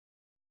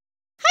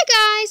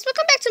guys,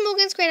 welcome back to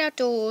Morgan's Great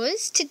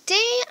Outdoors.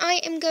 Today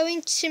I am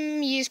going to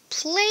use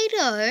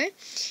Play-Doh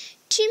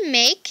to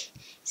make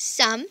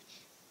some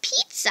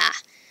pizza.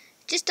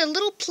 Just a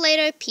little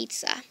Play-Doh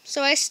pizza.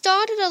 So I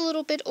started a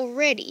little bit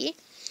already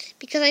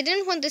because I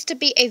didn't want this to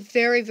be a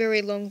very,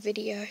 very long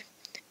video.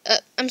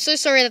 I'm so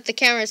sorry that the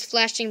camera is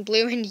flashing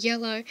blue and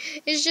yellow.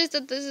 It's just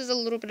that this is a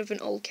little bit of an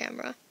old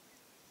camera.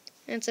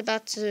 And it's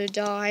about to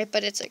die,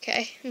 but it's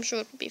okay. I'm sure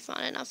it will be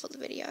fun enough for the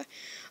video.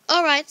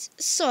 Alright,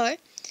 so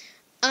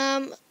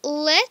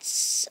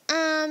let's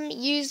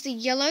use the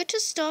yellow to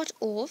start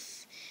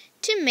off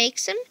to make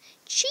some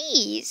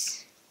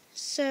cheese.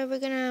 So we're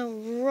gonna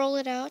roll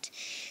it out,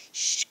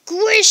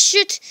 squish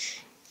it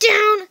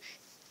down,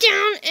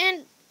 down,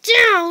 and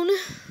down.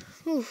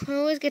 Ooh, I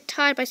always get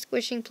tired by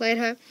squishing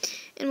Play-Doh.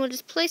 And we'll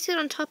just place it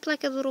on top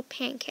like a little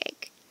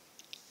pancake.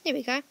 There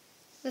we go.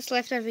 This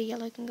leftover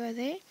yellow can go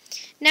there.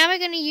 Now we're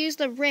going to use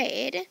the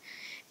red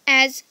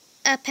as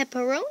a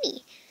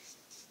pepperoni.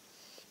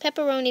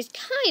 Pepperoni is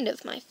kind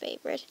of my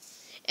favorite.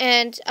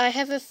 And I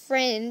have a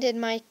friend in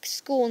my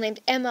school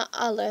named Emma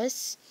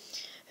Alice.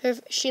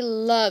 She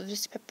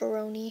loves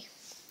pepperoni.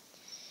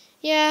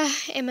 Yeah,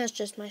 Emma's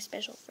just my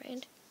special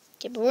friend.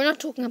 Yeah, but we're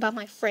not talking about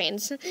my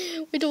friends.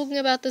 We're talking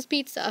about this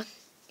pizza.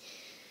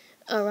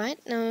 Alright,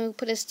 now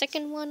put a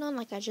second one on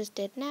like I just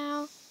did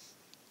now.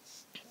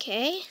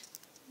 Okay.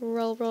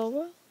 Roll, roll,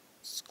 roll.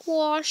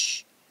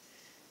 Squash.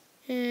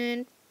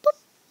 And boop.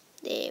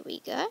 There we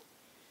go.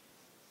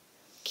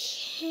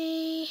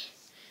 Okay.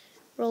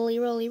 Rolly,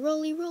 rolly,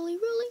 rolly, rolly,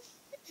 rolly.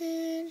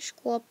 And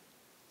squab.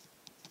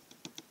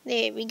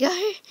 There we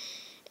go.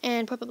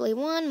 And probably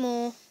one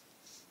more.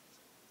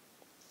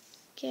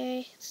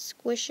 Okay.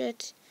 Squish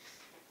it.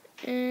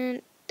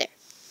 And there.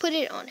 Put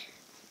it on.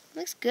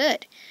 Looks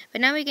good.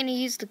 But now we're going to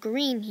use the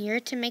green here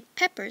to make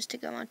peppers to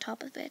go on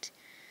top of it.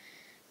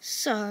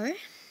 So,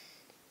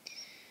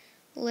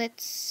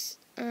 let's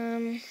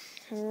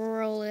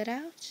roll it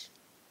out.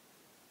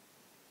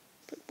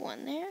 Put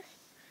one there.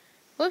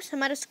 Whoops, I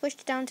might have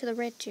squished it down to the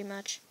red too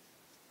much.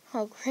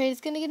 Oh great,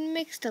 it's going to get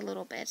mixed a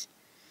little bit.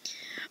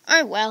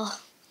 Oh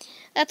well,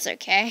 that's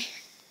okay.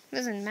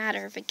 Doesn't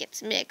matter if it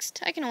gets mixed.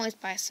 I can always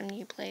buy some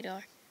new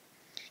Play-Doh.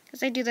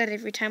 Because I do that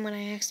every time when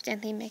I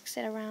accidentally mix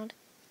it around.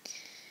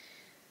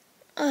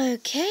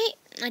 Okay,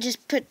 I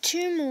just put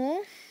two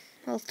more.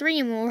 Well,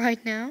 three more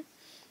right now.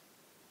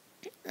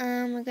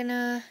 We're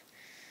gonna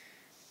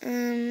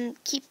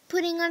keep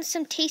putting on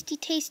some tasty,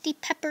 tasty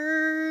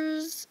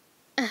peppers.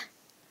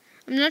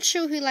 I'm not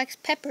sure who likes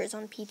peppers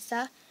on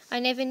pizza. I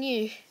never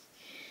knew.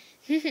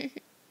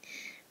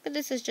 But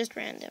this is just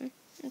random.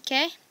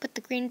 Okay, put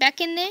the green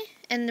back in there.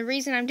 And the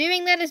reason I'm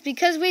doing that is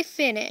because we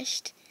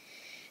finished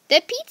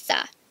the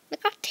pizza.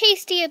 Look how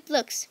tasty it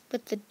looks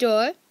with the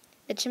dough,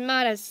 the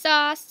tomato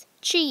sauce,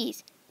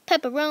 cheese,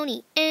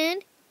 pepperoni,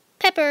 and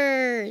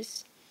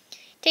peppers.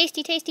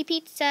 Tasty, tasty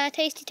pizza.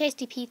 Tasty,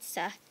 tasty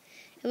pizza.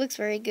 It looks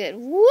very good.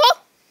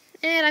 Whoa!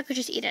 And I could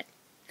just eat it.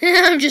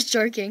 I'm just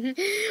joking.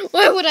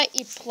 Why would I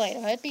eat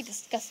Play-Doh? It'd be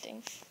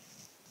disgusting.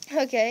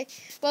 Okay.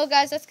 Well,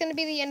 guys, that's going to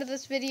be the end of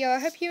this video. I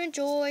hope you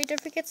enjoyed. Don't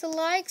forget to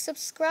like,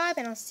 subscribe,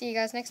 and I'll see you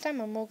guys next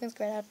time on Morgan's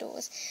Great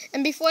Outdoors.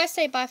 And before I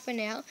say bye for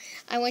now,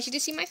 I want you to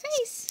see my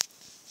face.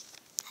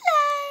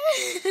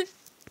 Hello!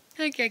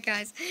 Okay,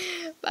 guys.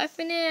 Bye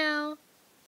for now.